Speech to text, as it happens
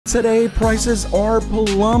Today, prices are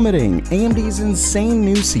plummeting. AMD's insane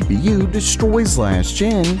new CPU destroys last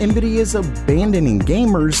gen, Nvidia's abandoning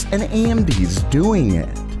gamers, and AMD's doing it.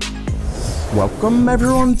 Welcome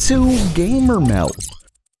everyone to Gamer Melt.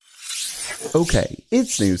 Okay,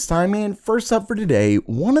 it's news time, and first up for today,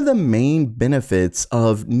 one of the main benefits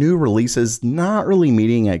of new releases not really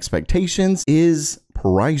meeting expectations is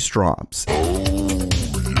price drops.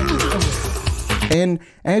 And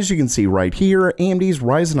as you can see right here, AMD's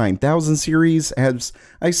Ryzen 9000 series, as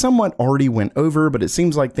I somewhat already went over, but it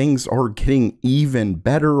seems like things are getting even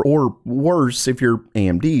better or worse if you're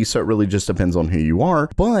AMD, so it really just depends on who you are.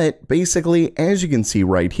 But basically, as you can see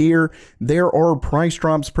right here, there are price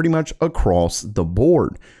drops pretty much across the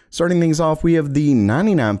board. Starting things off, we have the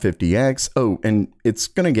 9950X. Oh, and it's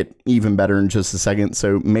going to get even better in just a second,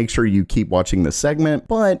 so make sure you keep watching this segment.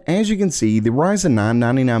 But as you can see, the Ryzen 9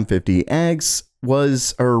 9950X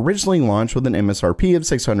was originally launched with an MSRP of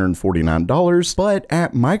 $649, but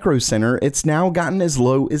at Micro Center, it's now gotten as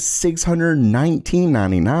low as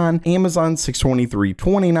 $619.99, Amazon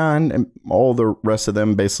 $623.29, and all the rest of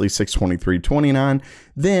them basically $623.29.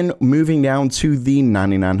 Then moving down to the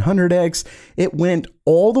 9900X, it went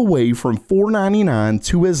all the way from $499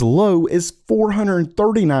 to as low as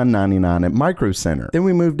 $439.99 at Micro Center. Then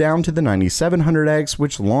we moved down to the 9700X,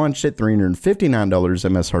 which launched at $359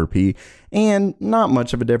 MSRP, and not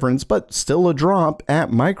much of a difference, but still a drop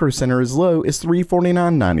at Micro Center as low as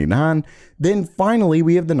 $349.99. Then finally,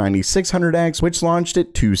 we have the 9600X, which launched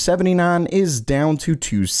at $279, is down to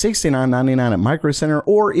 $269.99 at Micro Center,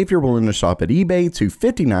 or if you're willing to shop at eBay, to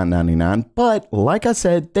 $59.99. But like I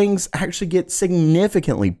said, things actually get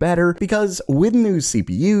significantly better because with new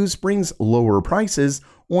CPUs brings lower prices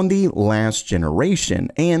on the last generation,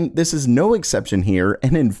 and this is no exception here.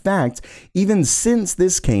 And in fact, even since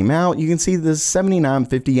this came out, you can see the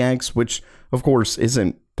 7950X, which of course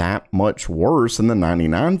isn't that much worse than the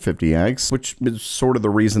 9950X, which is sort of the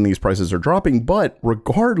reason these prices are dropping. But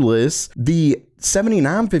regardless, the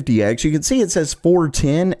 7950X, you can see it says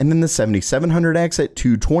 $410, and then the 7700X at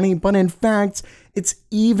 $220, but in fact, it's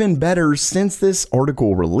even better since this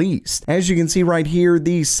article released. As you can see right here,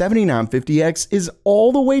 the 7950X is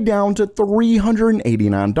all the way down to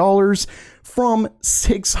 $389 from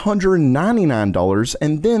 $699,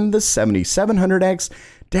 and then the 7700X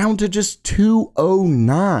down to just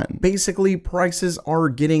 $209. Basically, prices are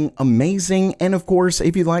getting amazing, and of course,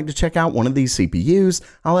 if you'd like to check out one of these CPUs,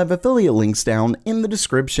 I'll have affiliate links down in the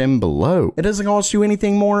description below. It doesn't cost you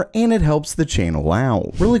anything more, and it helps the channel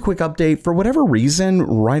out. Really quick update, for whatever reason,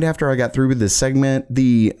 right after I got through with this segment,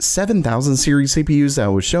 the 7000 series CPUs that I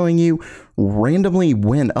was showing you randomly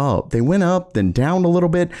went up. They went up, then down a little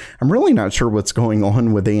bit. I'm really not sure what's going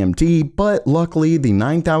on with AMD, but luckily the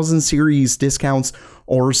 9000 series discounts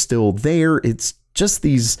are still there. It's just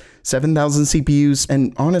these 7000 CPUs,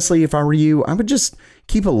 and honestly, if I were you, I would just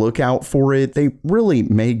keep a lookout for it. They really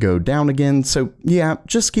may go down again, so yeah,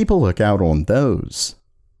 just keep a lookout on those.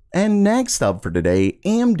 And next up for today,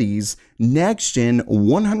 AMD's next-gen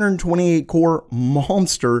 128-core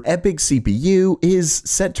monster epic CPU is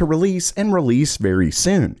set to release very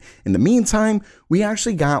soon. In the meantime, we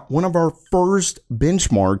actually got one of our first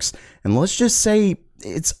benchmarks, and let's just say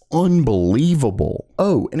it's unbelievable.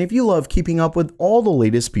 Oh, and if you love keeping up with all the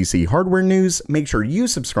latest PC hardware news, make sure you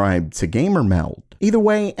subscribe to Gamer Melt. Either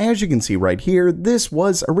way, as you can see right here, this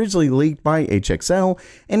was originally leaked by HXL,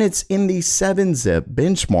 and it's in the 7-zip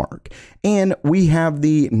benchmark. And we have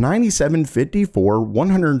the 9754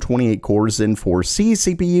 128 core Zen 4C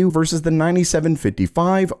CPU versus the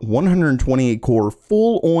 9755 128 core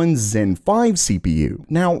full-on Zen 5 CPU.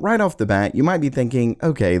 Now, right off the bat, you might be thinking,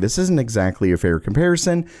 okay, this isn't exactly a fair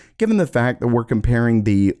comparison, given the fact that we're comparing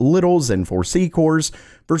the little Zen 4C cores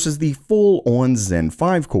versus the full-on Zen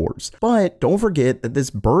 5 cores. But don't forget that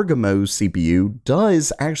this Bergamo CPU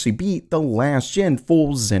does actually beat the last gen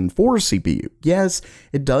full Zen 4 CPU. Yes,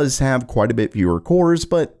 it does have quite a bit fewer cores,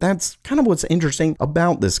 but that's kind of what's interesting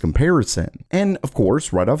about this comparison. And of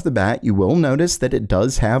course, right off the bat, you will notice that it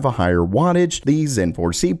does have a higher wattage. The Zen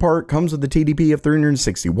 4C part comes with a TDP of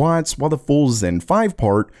 360 watts, while the full Zen 5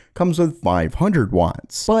 part comes with 500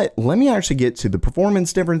 watts. But let me actually get to the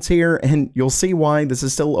performance difference here, and you'll see why this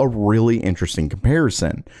is still a really interesting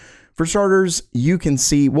comparison. For starters, you can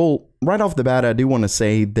see, well, right off the bat, I do want to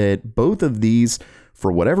say that both of these,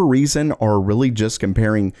 for whatever reason, are really just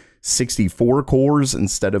comparing 64 cores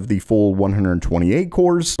instead of the full 128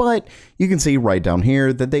 cores, but you can see right down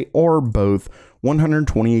here that they are both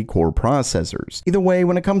 128 core processors. Either way,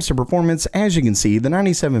 when it comes to performance, as you can see, the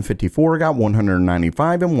 9754 got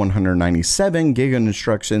 195 and 197 giga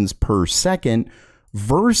instructions per second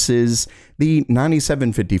versus the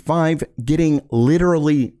 9755 getting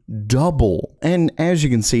literally double. And as you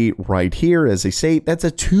can see right here, as they say, that's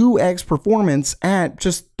a 2x performance at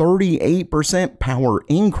just 38% power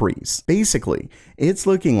increase. Basically, it's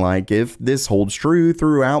looking like if this holds true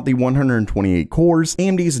throughout the 128 cores,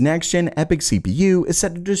 AMD's next-gen EPYC CPU is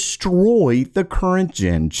set to destroy the current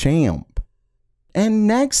gen champ. And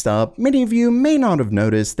next up, many of you may not have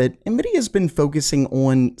noticed that Nvidia has been focusing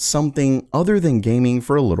on something other than gaming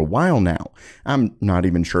for a little while now. I'm not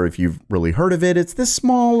even sure if you've really heard of it. It's this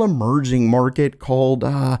small emerging market called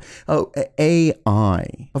AI.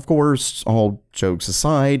 Of course, all jokes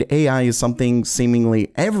aside, AI is something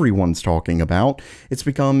seemingly everyone's talking about. It's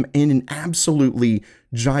become an absolutely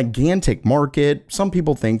gigantic market. Some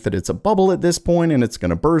people think that it's a bubble at this point and it's going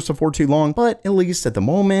to burst before too long, but at least at the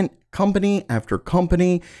moment, company after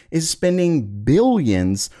company is spending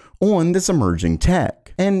billions on this emerging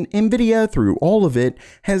tech. And Nvidia, through all of it,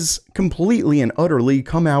 has completely and utterly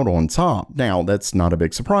come out on top. Now, that's not a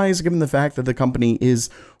big surprise given the fact that the company is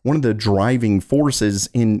one of the driving forces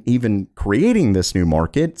in even creating this new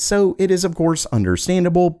market, so it is of course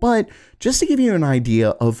understandable, but just to give you an idea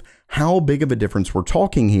of how big of a difference we're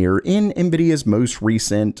talking here, in Nvidia's most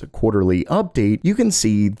recent quarterly update, you can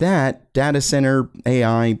see that data center,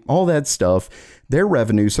 AI, all that stuff, their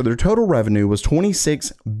revenue, so their total revenue was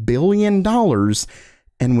 $26 billion.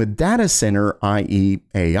 And with data center, i.e.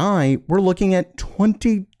 AI, we're looking at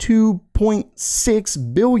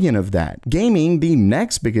 22.6 billion of that. Gaming, the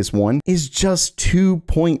next biggest one, is just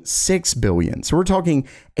 2.6 billion. So we're talking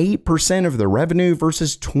 8% of the revenue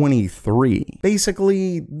versus 23.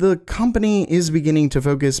 Basically, the company is beginning to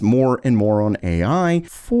focus more and more on AI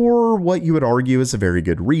for what you would argue is a very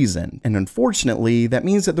good reason. And unfortunately, that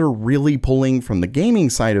means that they're really pulling from the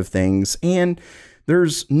gaming side of things, and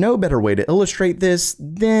there's no better way to illustrate this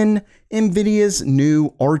than Nvidia's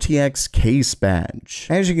new RTX case badge.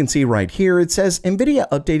 As you can see right here, it says Nvidia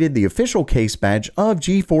updated the official case badge of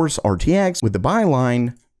GeForce RTX with the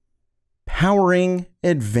byline, powering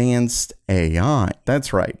advanced AI.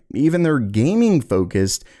 That's right, even their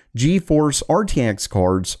gaming-focused GeForce RTX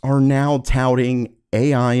cards are now touting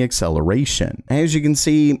AI acceleration. As you can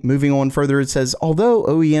see, moving on further, it says, although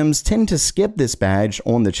OEMs tend to skip this badge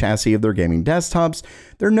on the chassis of their gaming desktops,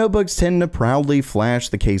 their notebooks tend to proudly flash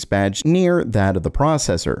the case badge near that of the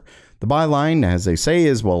processor. The byline, as they say,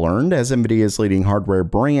 is well earned, as Nvidia's leading hardware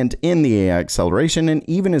brand in the AI acceleration, and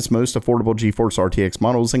even its most affordable GeForce RTX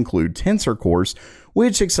models include Tensor cores,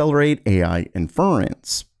 which accelerate AI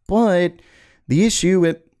inference. But the issue,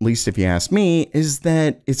 at least if you ask me, is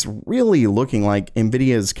that it's really looking like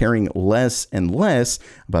Nvidia is caring less and less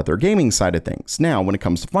about their gaming side of things. Now, when it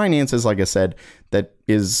comes to finances, like I said, that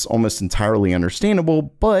is almost entirely understandable,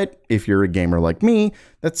 but if you're a gamer like me,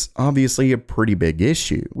 that's obviously a pretty big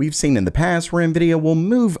issue. We've seen in the past where Nvidia will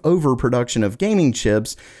move over production of gaming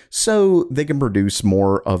chips so they can produce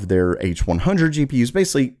more of their H100 GPUs,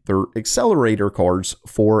 basically their accelerator cards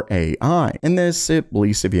for AI. And this, at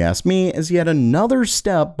least if you ask me, is yet another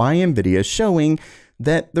step by Nvidia showing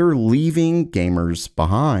that they're leaving gamers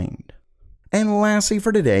behind. And lastly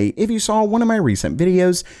for today, if you saw one of my recent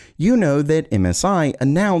videos, you know that MSI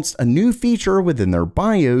announced a new feature within their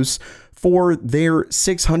BIOS for their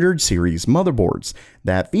 600 series motherboards.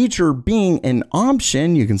 That feature being an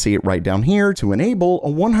option, you can see it right down here, to enable a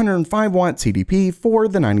 105 watt CDP for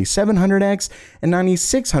the 9700X and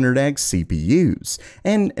 9600X CPUs.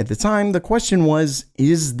 And at the time, the question was,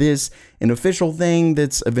 is this an official thing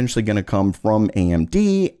that's eventually going to come from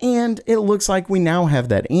AMD? And it looks like we now have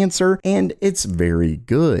that answer, and it's very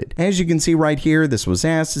good. As you can see right here, this was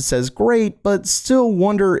asked, it says great, but still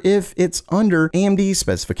wonder if it's under AMD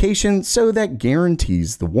specification, so that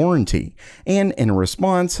guarantees the warranty. And in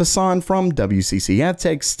response, Hassan from WCC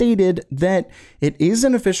AdTech stated that it is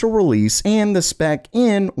an official release and the spec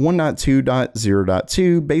in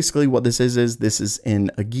 1.2.0.2. Basically what this is this is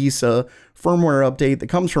an AGISA firmware update that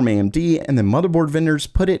comes from AMD, and then motherboard vendors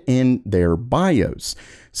put it in their BIOS.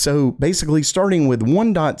 So basically starting with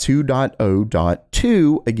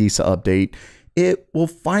 1.2.0.2 AGISA update, it will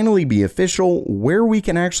finally be official where we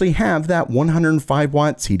can actually have that 105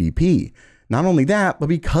 watt CDP. Not only that, but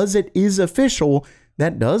because it is official,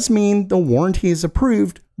 that does mean the warranty is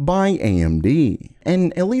approved by AMD.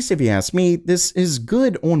 And at least if you ask me, this is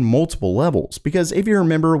good on multiple levels, because if you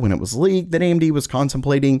remember when it was leaked that AMD was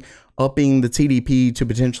contemplating upping the TDP to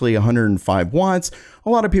potentially 105 watts, a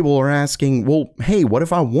lot of people are asking, well, hey, what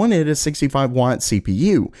if I wanted a 65 watt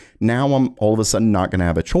CPU? Now I'm all of a sudden not going to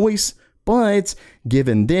have a choice. But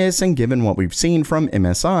given this and given what we've seen from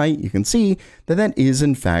MSI, you can see that that is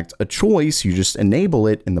in fact a choice. You just enable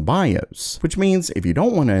it in the BIOS, which means if you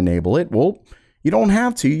don't want to enable it, well, you don't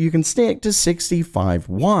have to. You can stick to 65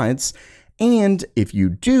 watts. And if you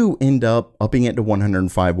do end up upping it to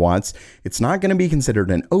 105 watts, it's not going to be considered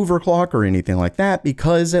an overclock or anything like that,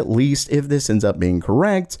 because at least if this ends up being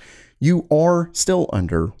correct, you are still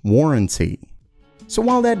under warranty. So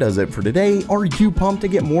while that does it for today, are you pumped to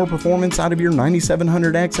get more performance out of your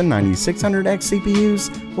 9700X and 9600X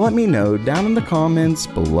CPUs? Let me know down in the comments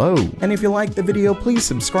below. And if you liked the video, please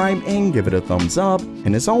subscribe and give it a thumbs up.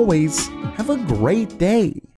 And as always, have a great day.